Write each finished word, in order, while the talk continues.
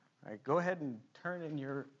All right, go ahead and turn in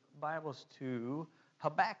your Bibles to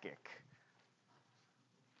Habakkuk.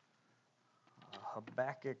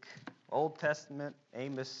 Habakkuk, Old Testament,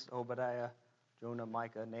 Amos, Obadiah, Jonah,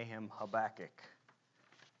 Micah, Nahum, Habakkuk.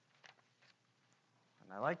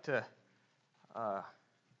 And I like to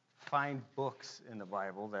find books in the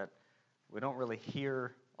Bible that we don't really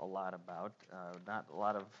hear a lot about. Not a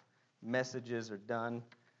lot of messages are done.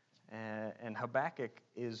 And Habakkuk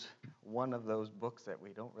is one of those books that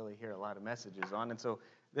we don't really hear a lot of messages on. And so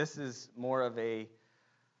this is more of a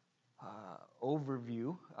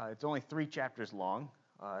overview. It's only 3 chapters long,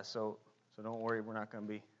 so don't worry, we're not going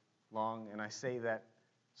to be long. And I say that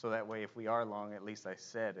so that way if we are long, at least I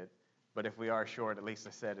said it. But if we are short, at least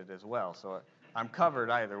I said it as well. So I'm covered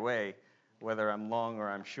either way, whether I'm long or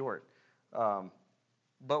I'm short.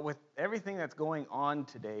 But with everything that's going on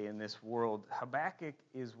today in this world, Habakkuk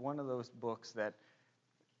is one of those books that,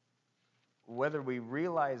 whether we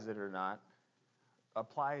realize it or not,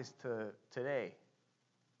 applies to today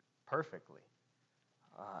perfectly.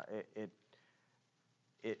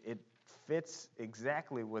 It fits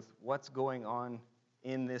exactly with what's going on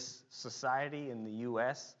in this society in the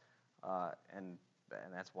U.S., and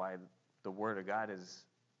that's why the Word of God is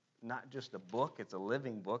not just a book, it's a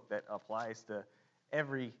living book that applies to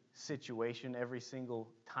every situation, every single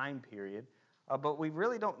time period. But we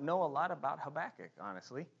really don't know a lot about Habakkuk,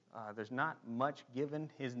 honestly. There's not much given.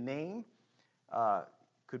 His name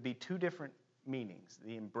could be 2 different meanings,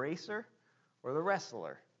 the embracer or the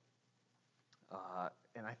wrestler.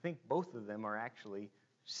 And I think both of them are actually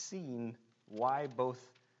seen why both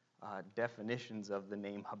definitions of the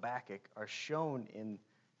name Habakkuk are shown in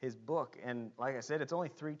his book. And like I said, it's only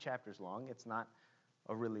 3 chapters long. It's not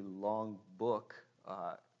a really long book.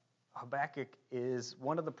 Habakkuk is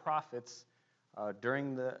one of the prophets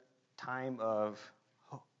during the time of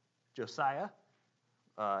Josiah.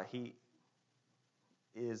 He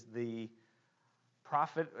is the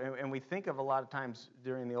prophet, and we think of a lot of times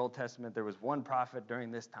during the Old Testament there was one prophet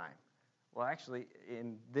during this time. Well, actually,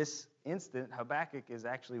 in this instant, Habakkuk is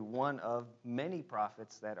actually one of many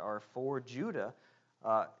prophets that are for Judah.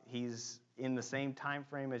 He's in the same time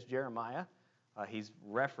frame as Jeremiah. He's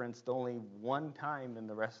referenced only one time in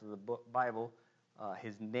the rest of the Bible,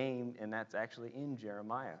 his name, and that's actually in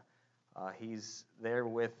Jeremiah. He's there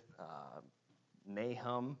with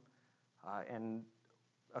Nahum and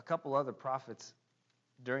a couple other prophets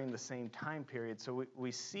during the same time period. So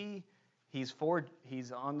we see he's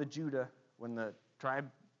on the Judah when the tribe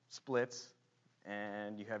splits,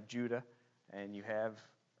 and you have Judah, and you have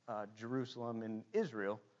Jerusalem and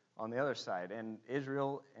Israel on the other side. And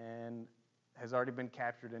Israel has already been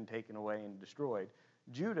captured and taken away and destroyed.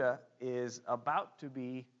 Judah is about to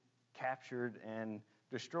be captured and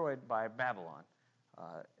destroyed by Babylon.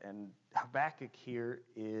 And Habakkuk here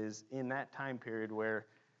is in that time period where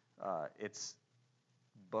it's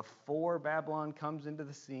before Babylon comes into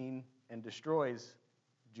the scene and destroys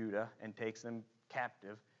Judah and takes them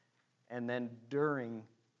captive, and then during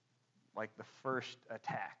like the first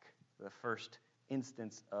attack, the first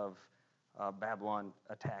instance of Babylon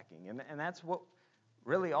attacking. And that's what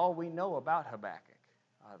really all we know about Habakkuk.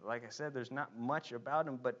 Like I said, there's not much about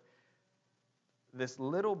him, but this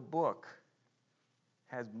little book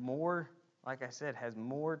has more, like I said, has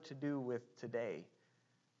more to do with today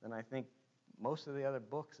than I think most of the other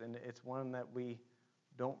books, and it's one that we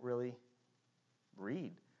don't really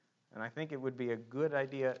read. And I think it would be a good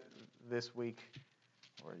idea this week,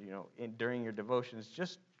 or during your devotions,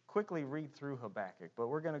 just quickly read through Habakkuk. But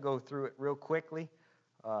we're going to go through it real quickly,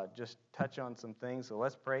 just touch on some things. So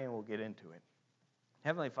let's pray and we'll get into it.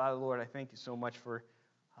 Heavenly Father, Lord, I thank you so much for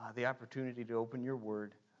the opportunity to open your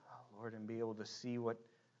word, Lord, and be able to see what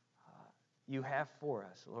you have for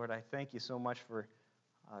us. Lord, I thank you so much for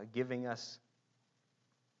giving us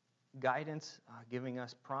guidance, giving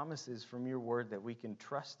us promises from your word that we can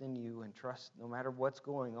trust in you and trust no matter what's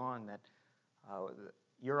going on, that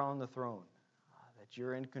you're on the throne, that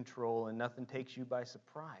you're in control and nothing takes you by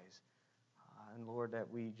surprise. And Lord, that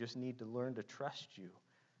we just need to learn to trust you,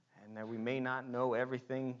 and that we may not know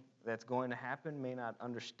everything that's going to happen, may not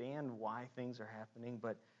understand why things are happening,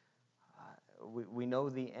 but we know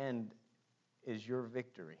the end is your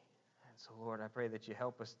victory. And so, Lord, I pray that you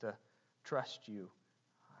help us to trust you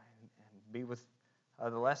and be with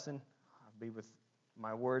the lesson, be with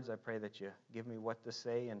my words. I pray that you give me what to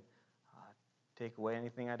say and take away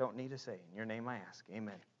anything I don't need to say. In your name I ask.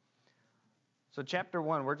 Amen. So chapter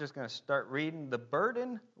 1, we're just going to start reading. The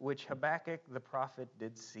burden which Habakkuk the prophet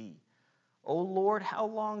did see. O Lord, how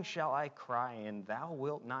long shall I cry, and thou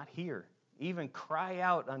wilt not hear? Even cry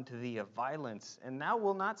out unto thee of violence, and thou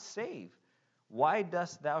wilt not save. Why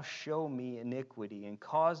dost thou show me iniquity and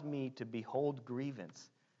cause me to behold grievance?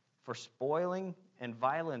 For spoiling and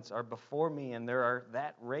violence are before me, and there are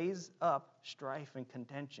that raise up strife and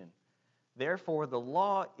contention. Therefore the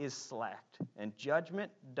law is slacked, and judgment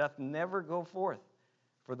doth never go forth.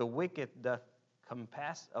 For the wicked doth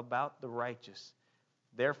compass about the righteous.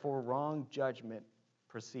 Therefore wrong judgment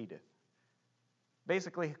proceedeth.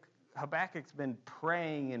 Basically, Habakkuk's been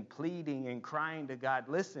praying and pleading and crying to God,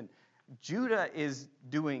 listen, Judah is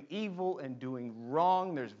doing evil and doing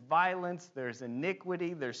wrong. There's violence, there's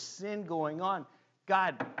iniquity, there's sin going on.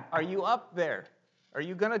 God, are you up there? Are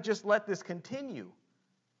you going to just let this continue?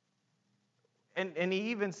 And he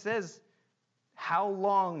even says, how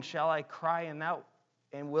long shall I cry and thou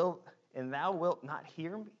wilt not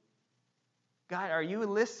hear me? God, are you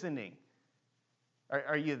listening?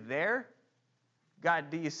 Are you there? God,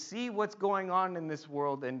 do you see what's going on in this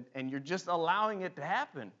world and you're just allowing it to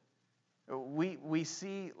happen? We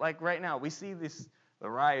see, like right now, we see the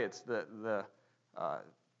riots,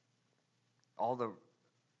 all the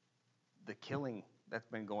killing that's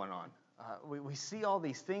been going on. We see all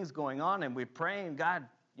these things going on, and we're praying, God,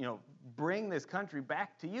 bring this country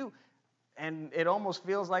back to you. And it almost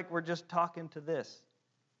feels like we're just talking to this.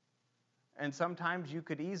 And sometimes you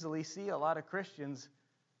could easily see a lot of Christians,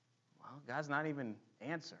 well, God's not even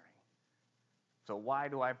answering. So why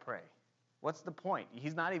do I pray? What's the point?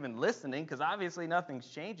 He's not even listening because obviously nothing's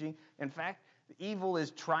changing. In fact, evil is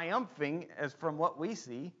triumphing as from what we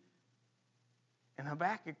see. And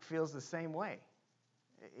Habakkuk feels the same way.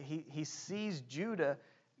 He sees Judah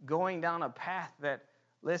going down a path that,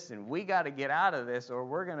 listen, we got to get out of this or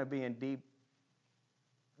we're going to be in deep.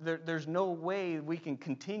 There's no way we can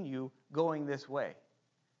continue going this way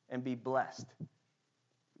and be blessed.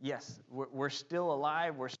 Yes, we're still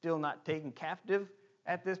alive. We're still not taken captive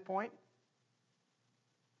at this point.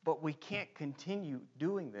 But we can't continue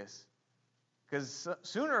doing this because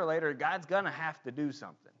sooner or later, God's going to have to do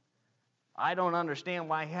something. I don't understand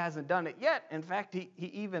why he hasn't done it yet. In fact, he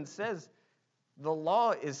even says the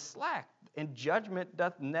law is slack and judgment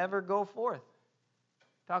doth never go forth.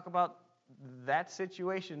 Talk about that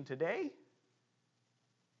situation today.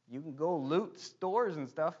 You can go loot stores and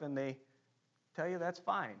stuff and they tell you that's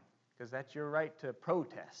fine because that's your right to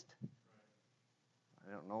protest.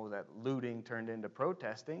 I don't know that looting turned into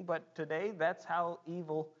protesting, but today that's how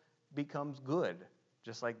evil becomes good,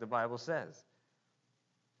 just like the Bible says.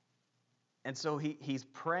 And so he's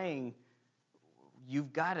praying,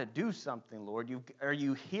 you've got to do something, Lord. Are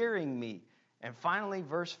you hearing me? And finally,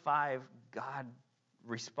 verse 5, God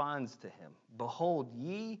responds to him. Behold,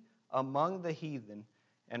 ye among the heathen,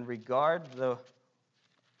 and regard the...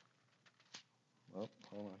 Oh,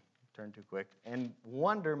 hold on, turned too quick. And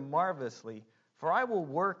wonder marvelously, for I will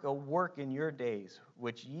work a work in your days,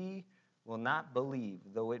 which ye will not believe,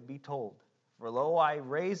 though it be told. For lo, I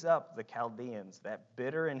raise up the Chaldeans, that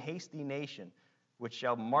bitter and hasty nation, which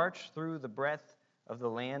shall march through the breadth of the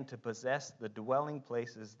land to possess the dwelling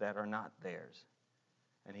places that are not theirs.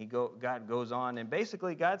 And God goes on, and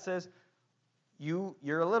basically God says,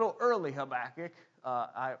 you're a little early, Habakkuk.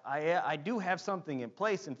 I do have something in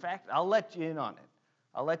place. In fact, I'll let you in on it.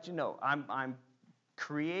 I'll let you know. I'm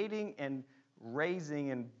creating and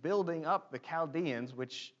raising and building up the Chaldeans,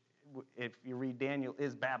 which, if you read Daniel,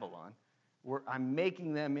 is Babylon. I'm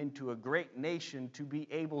making them into a great nation to be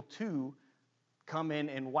able to come in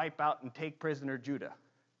and wipe out and take prisoner Judah.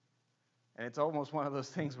 And it's almost one of those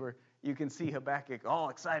things where you can see Habakkuk all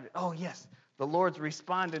excited. Oh, yes, the Lord's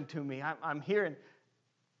responding to me. I'm hearing.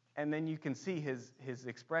 And then you can see his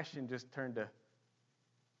expression just turn to,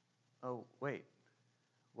 oh, wait,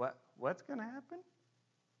 what's going to happen?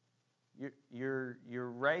 You're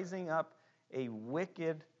raising up a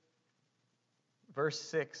wicked, verse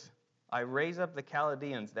 6, I raise up the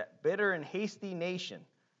Chaldeans, that bitter and hasty nation.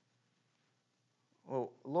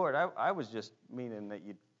 Well, Lord, I was just meaning that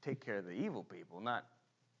you'd take care of the evil people, not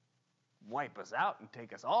wipe us out and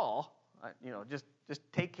take us all. Just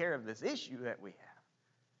take care of this issue that we have.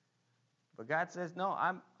 But God says, no,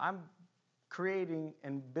 I'm creating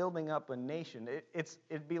and building up a nation.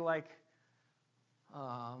 It'd be like,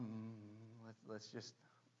 let's just,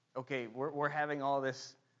 okay, we're having all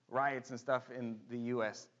this riots and stuff in the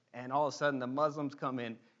U.S., and all of a sudden the Muslims come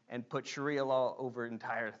in and put Sharia law over the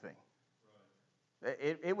entire thing.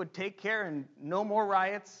 Right. It would take care and no more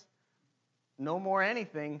riots, no more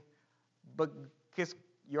anything, but kiss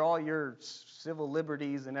all your civil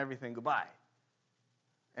liberties and everything goodbye.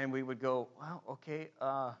 And we would go, well, okay,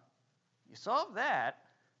 you solved that,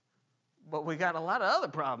 but we got a lot of other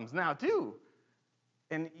problems now too.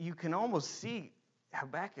 And you can almost see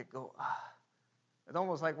Habakkuk go, It's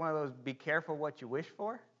almost like one of those be careful what you wish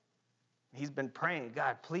for. He's been praying,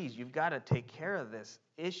 God, please, you've got to take care of this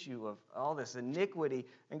issue of all this iniquity.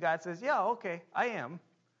 And God says, yeah, okay, I am.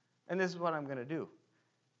 And this is what I'm going to do.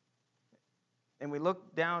 And we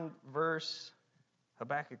look down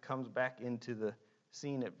Habakkuk comes back into the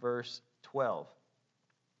scene at verse 12.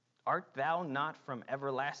 Art thou not from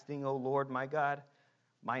everlasting, O Lord my God,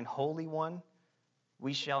 mine Holy One?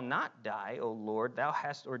 We shall not die, O Lord. Thou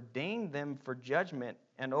hast ordained them for judgment,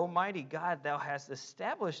 and Almighty God, thou hast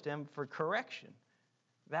established them for correction.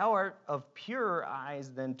 Thou art of purer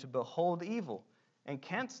eyes than to behold evil, and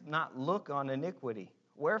canst not look on iniquity.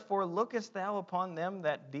 Wherefore lookest thou upon them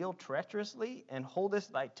that deal treacherously, and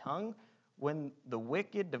holdest thy tongue when the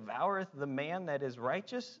wicked devoureth the man that is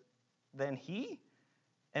righteous than he?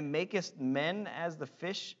 And makest men as the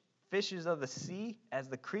fishes of the sea, as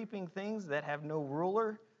the creeping things that have no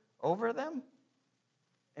ruler over them?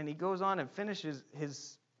 And he goes on and finishes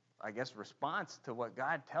his, response to what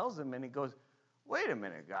God tells him. And he goes, wait a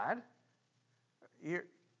minute, God.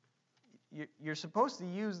 You're supposed to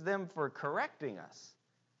use them for correcting us.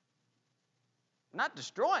 Not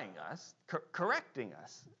destroying us, correcting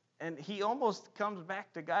us. And he almost comes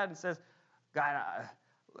back to God and says, God,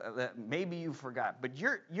 maybe you forgot, but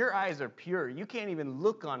your eyes are pure. You can't even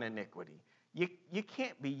look on iniquity. You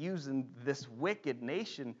can't be using this wicked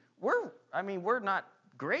nation. We're not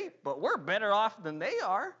great, but we're better off than they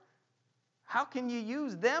are. How can you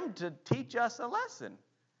use them to teach us a lesson?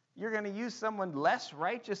 You're going to use someone less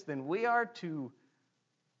righteous than we are to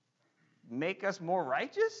make us more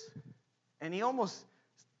righteous? And he almost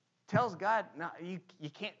tells God, no, you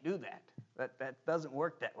can't do that. That doesn't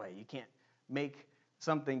work that way. You can't make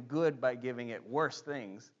something good by giving it worse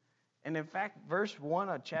things. And in fact, verse 1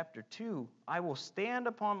 of chapter 2, I will stand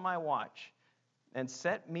upon my watch and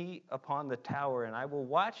set me upon the tower, and I will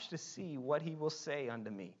watch to see what he will say unto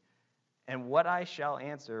me, and what I shall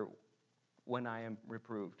answer when I am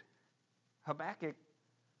reproved. Habakkuk,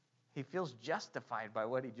 he feels justified by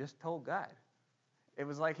what he just told God. It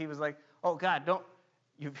was like he was like, oh, God,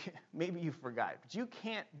 maybe you forgot, but you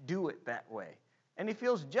can't do it that way. And he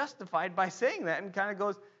feels justified by saying that and kind of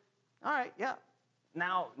goes, all right, yeah,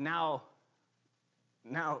 now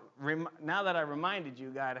that I reminded you,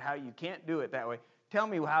 God, how you can't do it that way, tell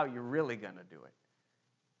me how you're really going to do it.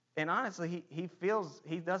 And honestly, he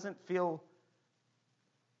doesn't feel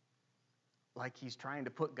like he's trying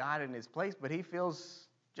to put God in his place, but he feels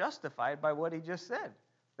justified by what he just said.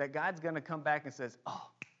 That God's going to come back and says, oh,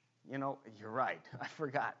 you're right. I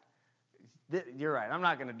forgot. You're right. I'm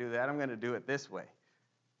not going to do that. I'm going to do it this way.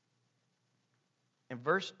 In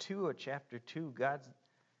verse 2 of chapter 2,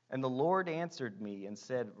 and the Lord answered me and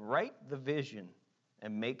said, write the vision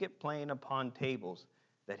and make it plain upon tables,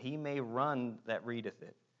 that he may run that readeth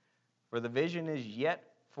it. For the vision is yet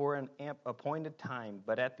for an appointed time,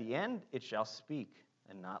 but at the end it shall speak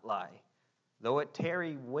and not lie. Though it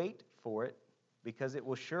tarry, wait for it, because it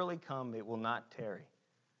will surely come, it will not tarry.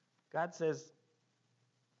 God says,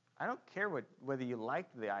 I don't care whether you like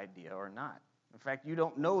the idea or not. In fact, you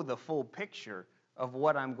don't know the full picture of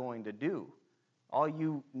what I'm going to do. All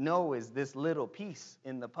you know is this little piece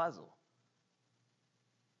in the puzzle.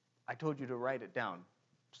 I told you to write it down.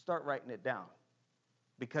 Start writing it down.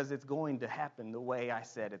 Because it's going to happen the way I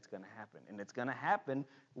said it's going to happen. And it's going to happen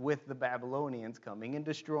with the Babylonians coming and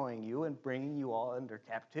destroying you and bringing you all under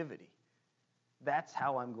captivity. That's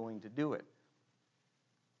how I'm going to do it.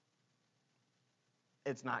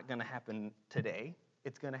 It's not going to happen today.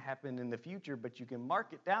 It's going to happen in the future, but you can mark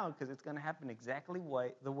it down because it's going to happen exactly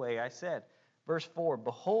the way I said. Verse 4,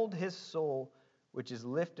 behold, his soul, which is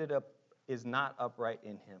lifted up, is not upright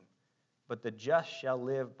in him, but the just shall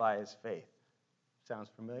live by his faith. Sounds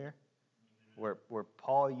familiar? Where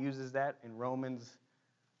Paul uses that in Romans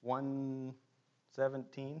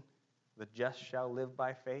 1:17, the just shall live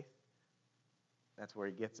by faith. That's where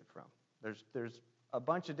he gets it from. There's a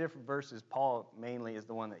bunch of different verses. Paul mainly is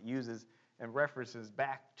the one that uses and references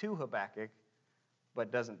back to Habakkuk,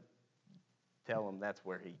 but doesn't tell him that's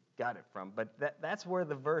where he got it from. But that's where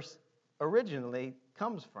the verse originally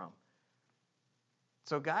comes from.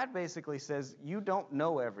 So God basically says, you don't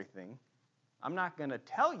know everything. I'm not going to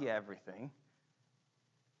tell you everything,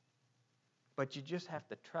 but you just have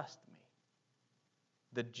to trust me.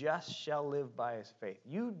 The just shall live by his faith.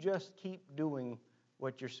 You just keep doing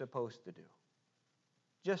what you're supposed to do.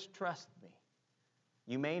 Just trust me.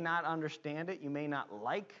 You may not understand it. You may not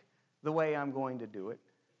like the way I'm going to do it,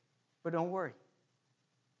 but don't worry.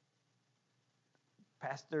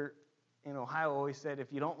 Pastor in Ohio always said,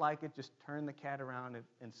 if you don't like it, just turn the cat around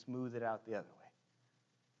and smooth it out the other way.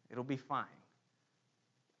 It'll be fine.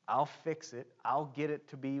 I'll fix it. I'll get it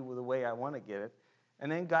to be the way I want to get it.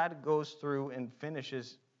 And then God goes through and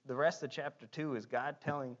finishes. The rest of chapter 2 is God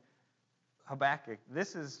telling Habakkuk,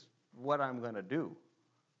 this is what I'm going to do.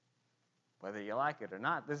 Whether you like it or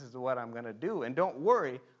not, this is what I'm going to do. And don't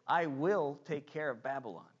worry, I will take care of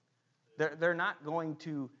Babylon. They're not going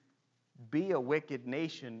to be a wicked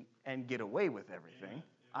nation and get away with everything.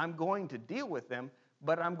 I'm going to deal with them,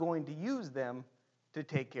 but I'm going to use them to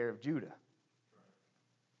take care of Judah.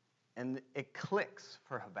 And it clicks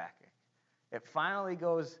for Habakkuk. It finally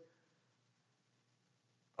goes,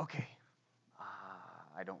 okay,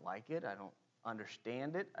 I don't like it. I don't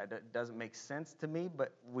understand it. It doesn't make sense to me.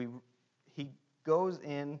 But he goes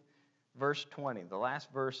in verse 20, the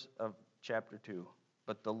last verse of chapter 2.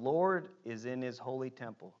 But the Lord is in his holy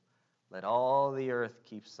temple. Let all the earth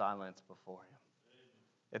keep silence before him.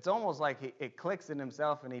 It's almost like it clicks in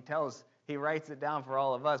himself, and he writes it down for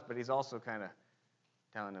all of us, but he's also kind of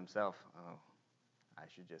telling himself, oh, I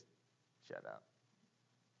should just shut up.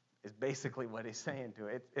 Is basically what he's saying to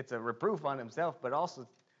it. It's a reproof on himself, but also,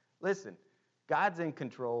 listen, God's in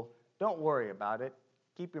control. Don't worry about it.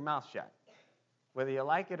 Keep your mouth shut. Whether you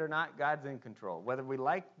like it or not, God's in control. Whether we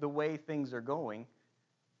like the way things are going,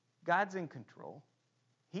 God's in control.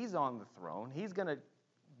 He's on the throne. He's going to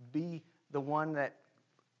be the one that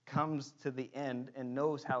comes to the end and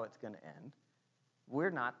knows how it's going to end.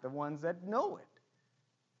 We're not the ones that know it.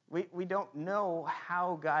 We don't know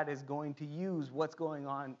how God is going to use what's going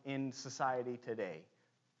on in society today.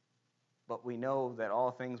 But we know that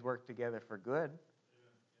all things work together for good.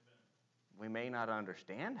 Amen. We may not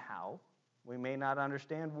understand how. We may not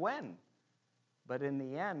understand when. But in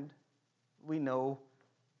the end, we know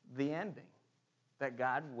the ending. That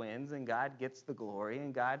God wins and God gets the glory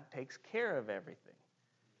and God takes care of everything.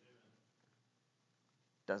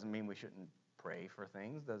 Doesn't mean we shouldn't pray for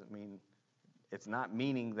things. Doesn't mean... It's not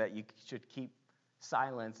meaning that you should keep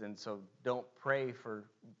silence, and so don't pray for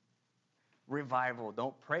revival.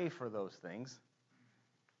 Don't pray for those things.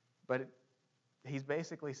 But he's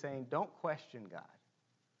basically saying, don't question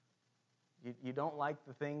God. You don't like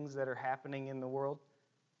the things that are happening in the world?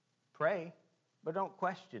 Pray, but don't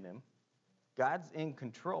question him. God's in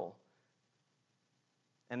control.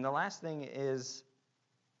 And the last thing is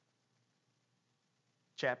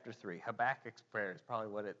chapter 3. Habakkuk's prayer is probably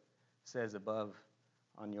what it says above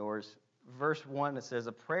on yours. Verse 1, it says,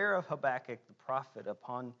 a prayer of Habakkuk the prophet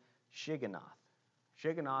upon Shigionoth.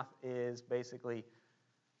 Shigionoth is basically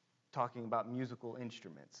talking about musical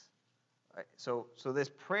instruments. Right? So this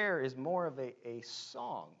prayer is more of a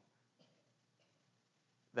song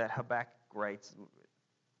that Habakkuk writes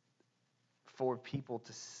for people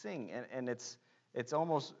to sing. And it's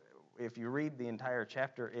almost, if you read the entire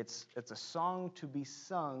chapter, it's a song to be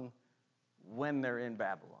sung when they're in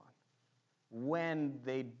Babylon. When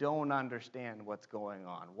they don't understand what's going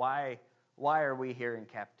on. Why are we here in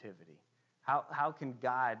captivity? How can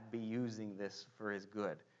God be using this for his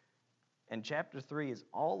good? And chapter 3 is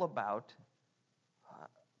all about,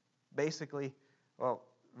 basically,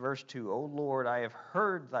 verse 2, O Lord, I have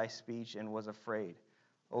heard thy speech and was afraid.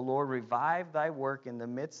 O Lord, revive thy work in the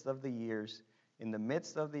midst of the years. In the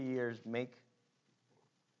midst of the years, make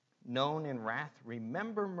known in wrath.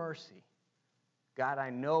 Remember mercy. God, I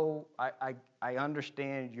know, I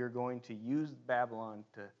understand you're going to use Babylon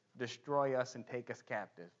to destroy us and take us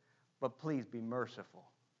captive. But please be merciful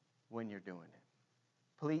when you're doing it.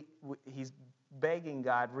 Please, he's begging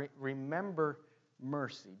God, remember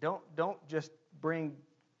mercy. Don't just bring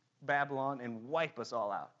Babylon and wipe us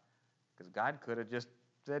all out. Because God could have just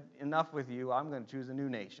said, enough with you, I'm going to choose a new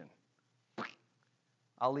nation.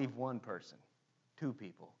 I'll leave one person, 2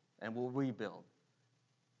 people, and we'll rebuild.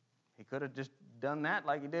 He could have just done that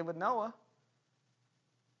like he did with Noah.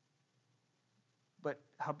 But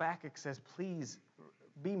Habakkuk says, please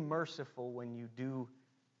be merciful when you do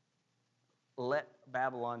let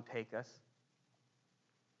Babylon take us.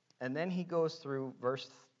 And then he goes through verse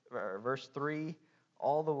 3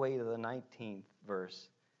 all the way to the 19th verse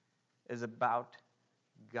is about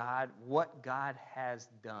God, what God has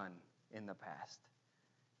done in the past.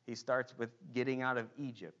 He starts with getting out of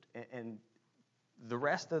Egypt. And the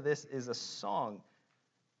rest of this is a song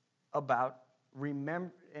about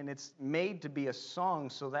remember, and it's made to be a song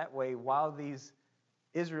so that way while these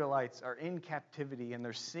Israelites are in captivity and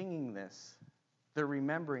they're singing this, they're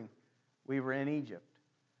remembering we were in Egypt.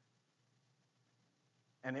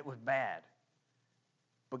 And it was bad.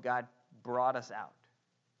 But God brought us out.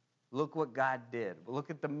 Look what God did.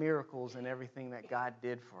 Look at the miracles and everything that God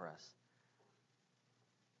did for us.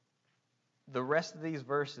 The rest of these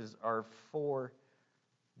verses are for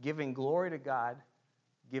giving glory to God,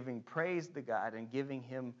 giving praise to God, and giving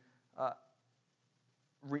him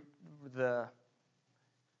re, the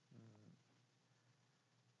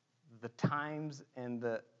times and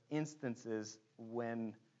the instances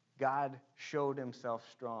when God showed himself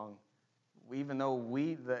strong, even though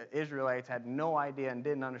we, the Israelites, had no idea and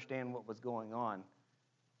didn't understand what was going on,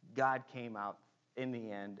 God came out in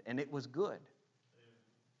the end, and it was good.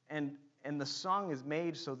 And the song is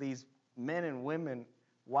made so these men and women,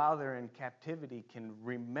 while they're in captivity, can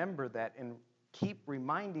remember that and keep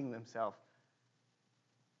reminding themselves,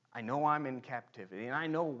 I know I'm in captivity, and I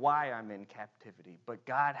know why I'm in captivity, but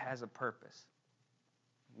God has a purpose.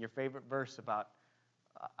 Your favorite verse about,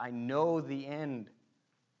 I know the end.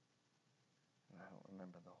 I don't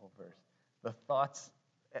remember the whole verse. The thoughts,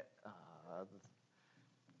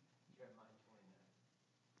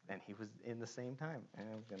 and he was in the same time, and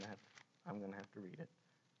I'm gonna have to read it.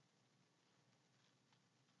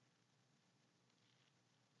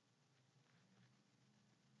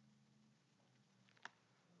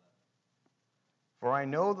 For I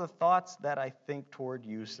know the thoughts that I think toward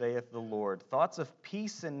you, saith the Lord, thoughts of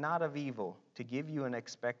peace and not of evil, to give you an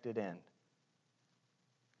expected end.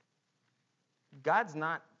 God's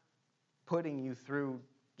not putting you through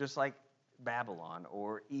just like Babylon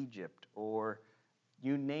or Egypt or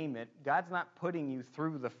you name it. God's not putting you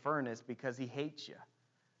through the furnace because he hates you.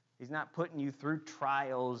 He's not putting you through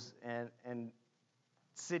trials and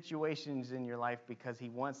situations in your life because he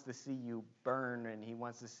wants to see you burn and he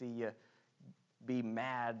wants to see you be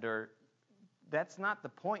mad, or that's not the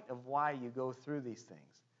point of why you go through these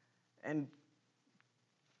things. And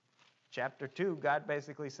chapter 2, God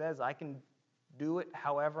basically says, I can do it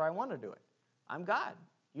however I want to do it. I'm God.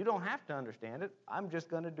 You don't have to understand it. I'm just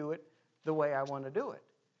going to do it the way I want to do it.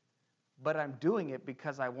 But I'm doing it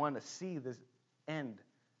because I want to see this end.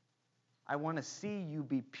 I want to see you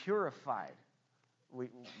be purified.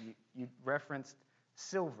 You referenced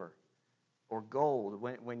silver or gold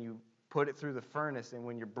when you put it through the furnace, and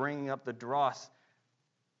when you're bringing up the dross,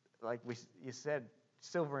 like you said,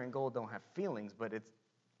 silver and gold don't have feelings, but it's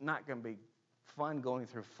not going to be fun going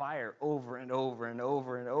through fire over and over and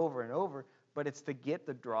over and over and over, but it's to get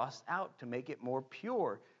the dross out, to make it more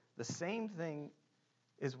pure. The same thing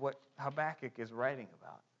is what Habakkuk is writing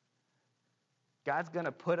about. God's going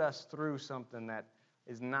to put us through something that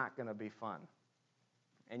is not going to be fun.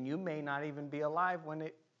 And you may not even be alive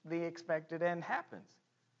when the expected end happens.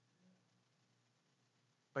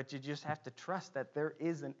 But you just have to trust that there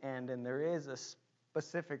is an end and there is a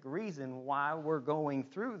specific reason why we're going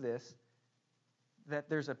through this, that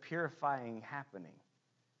there's a purifying happening.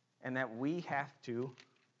 And that we have to,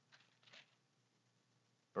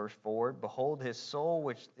 verse 4, behold, his soul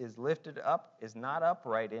which is lifted up is not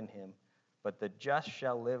upright in him, but the just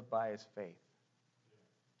shall live by his faith.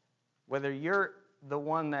 Whether you're the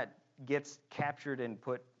one that gets captured and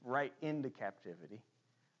put right into captivity,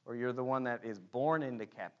 or you're the one that is born into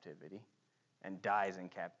captivity and dies in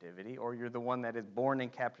captivity, or you're the one that is born in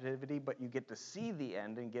captivity, but you get to see the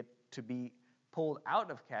end and get to be pulled out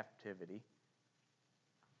of captivity,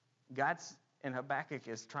 God's, and Habakkuk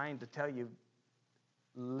is trying to tell you,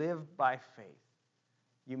 live by faith.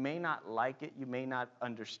 You may not like it, you may not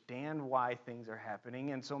understand why things are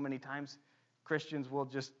happening, and so many times Christians will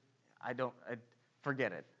just, I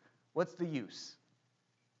forget it. What's the use?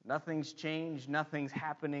 Nothing's changed, nothing's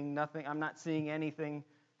happening, I'm not seeing anything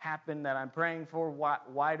happen that I'm praying for.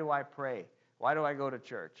 Why do I pray? Why do I go to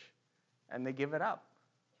church? And they give it up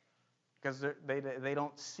because they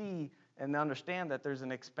don't see and understand that there's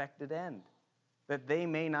an expected end that they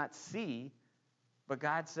may not see, but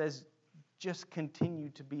God says, just continue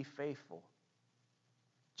to be faithful.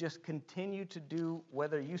 Just continue to do,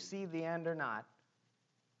 whether you see the end or not,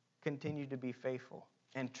 continue to be faithful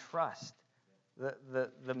and trust.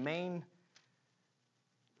 The main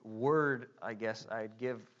word, I guess, I'd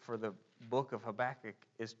give for the book of Habakkuk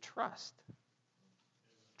is trust.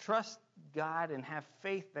 Trust God and have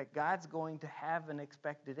faith that God's going to have an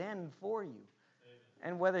expected end for you.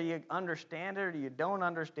 And whether you understand it or you don't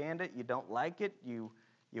understand it, you don't like it, you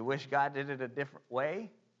wish God did it a different way,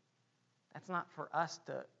 that's not for us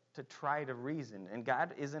to try to reason. And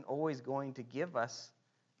God isn't always going to give us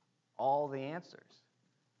all the answers.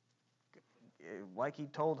 Like he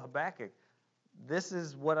told Habakkuk, this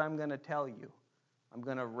is what I'm going to tell you. I'm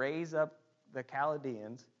going to raise up the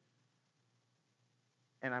Chaldeans,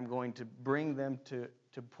 and I'm going to bring them to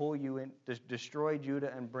pull you in, to destroy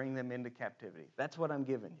Judah and bring them into captivity. That's what I'm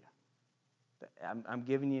giving you. I'm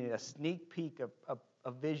giving you a sneak peek,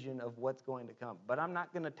 a vision of what's going to come. But I'm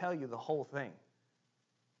not going to tell you the whole thing.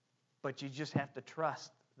 But you just have to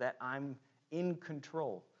trust that I'm in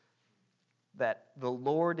control, that the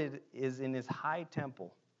Lord is in his high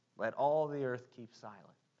temple, Let all the earth keep silent.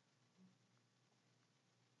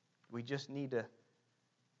 We just need to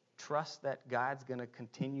trust that God's going to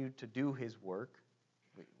continue to do his work.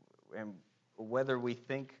 And whether we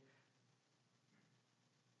think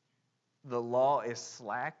the law is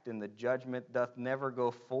slacked and the judgment doth never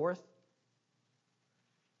go forth,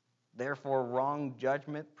 therefore wrong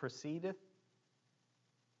judgment proceedeth,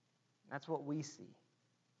 that's what we see.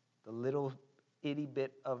 The little itty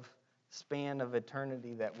bit of span of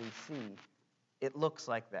eternity that we see, it looks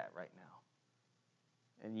like that right now.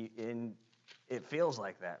 And it feels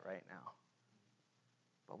like that right now.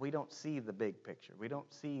 But we don't see the big picture. We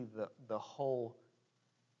don't see the whole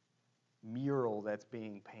mural that's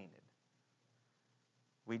being painted.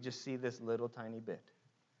 We just see this little tiny bit.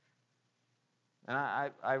 And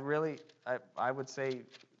I would say,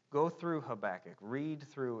 go through Habakkuk. Read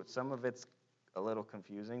through. Some of it's a little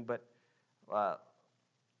confusing, but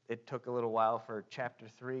it took a little while for chapter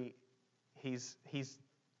 3. He's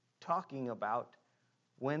talking about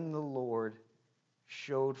when the Lord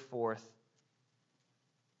showed forth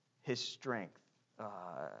his strength.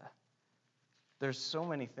 There's so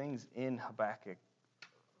many things in Habakkuk.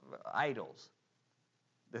 Idols.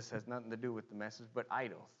 This has nothing to do with the message, but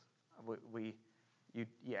idols. You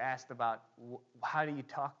asked about how do you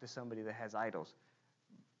talk to somebody that has idols.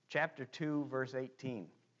 Chapter 2, verse 18.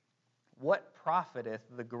 What profiteth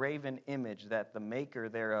the graven image that the maker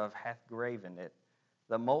thereof hath graven it?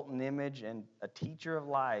 The molten image and a teacher of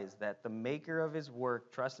lies, that the maker of his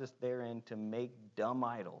work trusteth therein to make dumb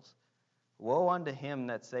idols. Woe unto him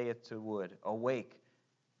that saith to wood, awake,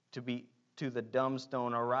 to the dumb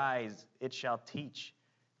stone, arise, it shall teach.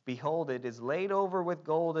 Behold, it is laid over with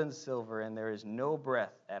gold and silver, and there is no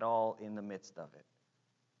breath at all in the midst of it.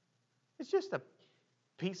 It's just a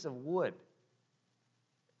piece of wood.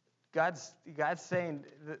 God's saying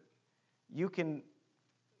that you can,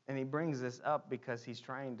 and he brings this up because he's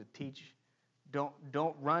trying to teach,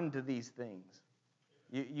 don't run to these things.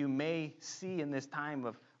 You may see in this time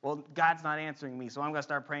of, well, God's not answering me, so I'm going to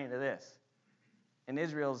start praying to this. And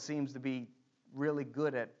Israel seems to be really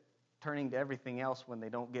good at turning to everything else when they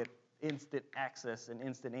don't get instant access and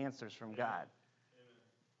instant answers from God.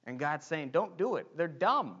 Amen. And God's saying, don't do it. They're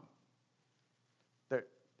dumb.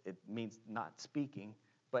 It means not speaking,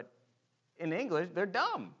 but in English, they're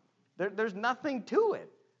dumb. There's nothing to it.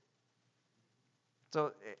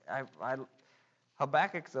 So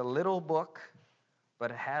Habakkuk's a little book, but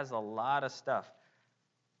it has a lot of stuff.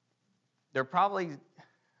 There probably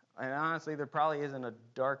isn't a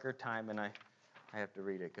darker time, and I have to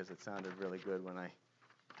read it because it sounded really good when I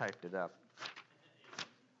typed it up.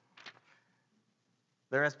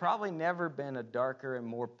 There has probably never been a darker and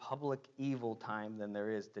more public evil time than there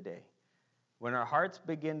is today. When our hearts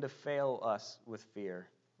begin to fail us with fear,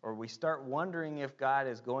 or we start wondering if God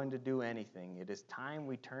is going to do anything, it is time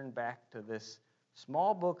we turn back to this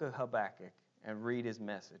small book of Habakkuk and read his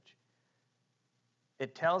message.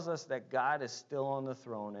 It tells us that God is still on the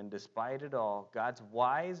throne, and despite it all, God's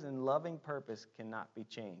wise and loving purpose cannot be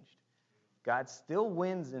changed. God still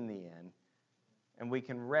wins in the end, and we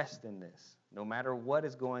can rest in this, no matter what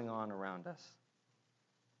is going on around us.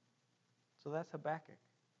 So that's Habakkuk.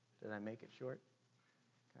 Did I make it short?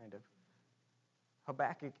 Kind of.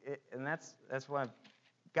 Habakkuk, and that's why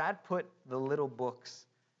God put the little books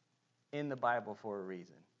in the Bible for a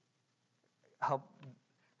reason.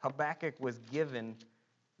 Habakkuk was given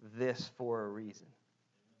this for a reason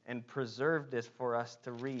and preserved this for us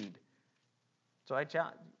to read. So I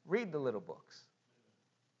challenge, read the little books.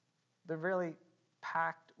 They're really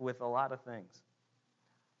packed with a lot of things.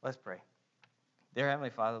 Let's pray. Dear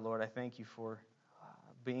Heavenly Father, Lord, I thank you for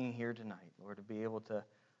being here tonight, Lord, to be able to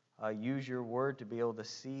use your word, to be able to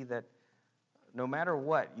see that no matter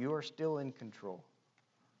what, you are still in control.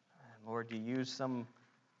 And Lord, you use some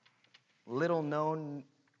little-known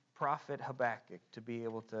prophet Habakkuk to be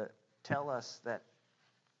able to tell us that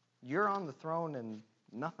you're on the throne and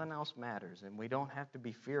nothing else matters. And we don't have to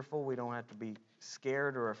be fearful. We don't have to be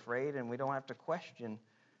scared or afraid. And we don't have to question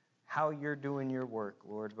how you're doing your work,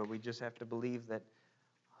 Lord. But we just have to believe that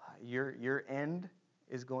your end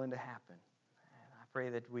is going to happen. And I pray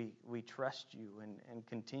that we trust you and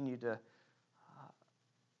continue to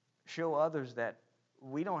show others that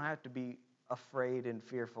we don't have to be afraid and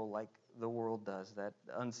fearful like the world does, that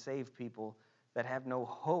unsaved people that have no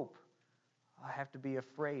hope have to be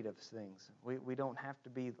afraid of things. We don't have to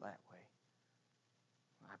be that way.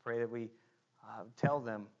 I pray that we tell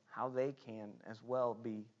them how they can as well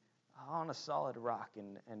be on a solid rock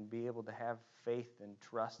and be able to have faith and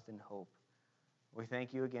trust and hope. We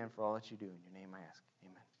thank you again for all that you do. In your name I ask.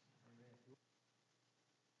 Amen.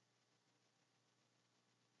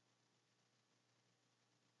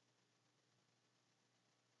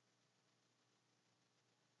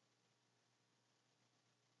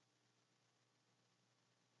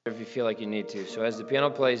 if you feel like you need to. So as the piano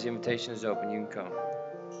plays, the invitation is open. You can come.